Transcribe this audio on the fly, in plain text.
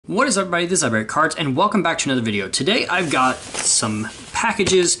What is up, everybody? This is BRADY Cards, and welcome back to another video. Today I've got some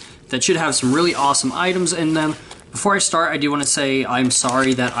packages that should have some really awesome items in them. Before I start, I do want to say I'm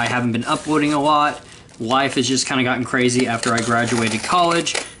sorry that I haven't been uploading a lot. Life has just kind of gotten crazy after I graduated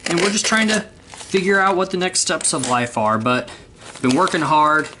college, and we're just trying to figure out what the next steps of life are. But I've been working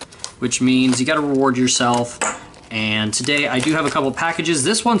hard, which means you got to reward yourself. And today I do have a couple packages.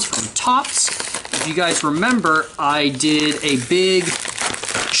 This one's from Topps. If you guys remember, I did a big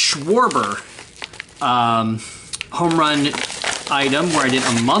Schwarber home run item where I did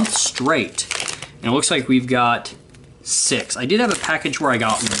a month straight, and it looks like we've got 6. I did have a package where I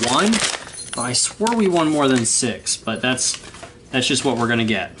got 1, but I swore we won more than 6, but that's just what we're gonna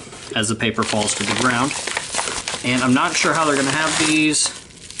get as the paper falls to the ground. And I'm not sure how they're gonna have these.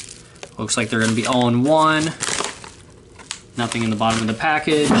 Looks like they're gonna be all in one. Nothing in the bottom of the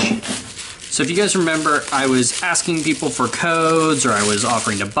package. So if you guys remember, I was asking people for codes, or I was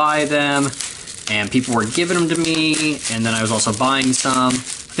offering to buy them, and people were giving them to me, and then I was also buying some.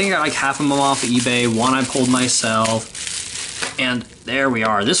 I think I got like half of them off of eBay, one I pulled myself, and there we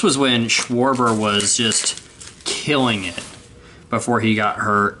are. This was when Schwarber was just killing it before he got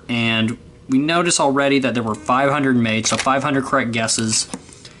hurt, and we noticed already that there were 500 made, so 500 correct guesses,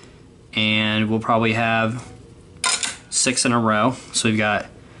 and we'll probably have 6 in a row. So we've got,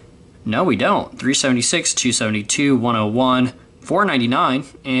 no we don't, 376, 272, 101, 499,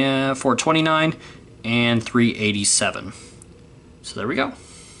 and 429, and 387. So there we go.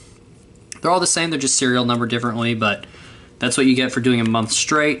 They're all the same, they're just serial numbered differently, but that's what you get for doing a month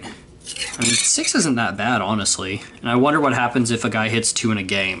straight. I mean, 6 isn't that bad, honestly. And I wonder what happens if a guy hits 2 in a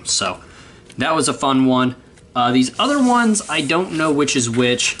game. So that was a fun one. These other ones, I don't know which is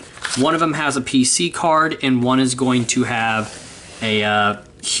which. One of them has a PC card, and one is going to have a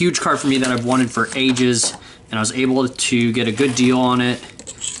huge card for me that I've wanted for ages, and I was able to get a good deal on it.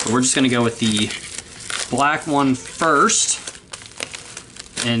 So we're just gonna go with the black one first.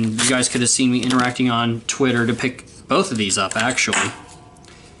 And you guys could have seen me interacting on Twitter to pick both of these up, actually.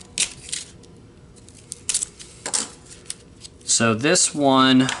 So this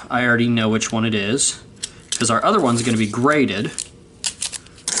one, I already know which one it is, because our other one's gonna be graded.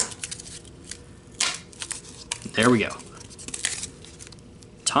 There we go.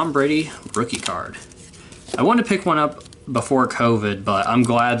 Tom Brady rookie card. I wanted to pick one up before COVID, but I'm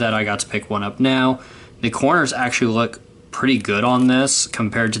glad that I got to pick one up now. The corners actually look pretty good on this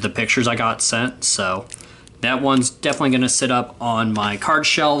compared to the pictures I got sent, so that one's definitely going to sit up on my card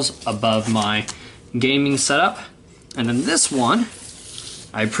shelves above my gaming setup. And then this one,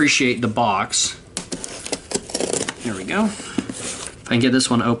 I appreciate the box. There we go. If I can get this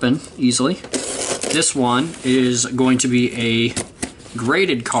one open easily. This one is going to be a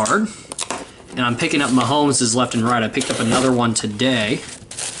graded card, and I'm picking up Mahomes' left and right. I picked up another one today.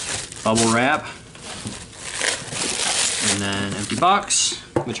 Bubble wrap. And then empty box,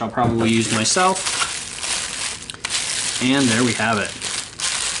 which I'll probably use myself. And there we have it.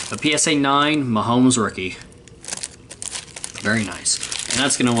 A PSA 9 Mahomes rookie. Very nice. And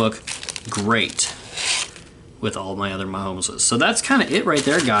that's going to look great with all my other Mahomeses. So that's kind of it right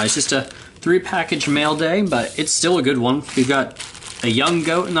there, guys. Just a 3-package mail day, but it's still a good one. We've got a young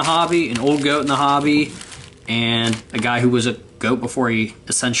goat in the hobby, an old goat in the hobby, and a guy who was a goat before he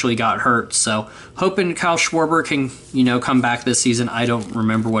essentially got hurt. So hoping Kyle Schwarber can, you know, come back this season. I don't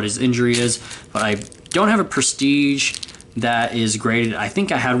remember what his injury is, but I don't have a Prestige that is graded. I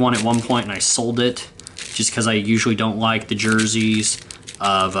think I had one at one point and I sold it just because I usually don't like the jerseys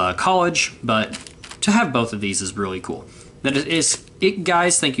of college, but to have both of these is really cool. That is it,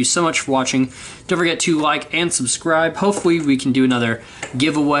 guys. Thank you so much for watching. Don't forget to like and subscribe. Hopefully we can do another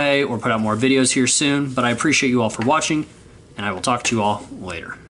giveaway or put out more videos here soon, but I appreciate you all for watching, and I will talk to you all later.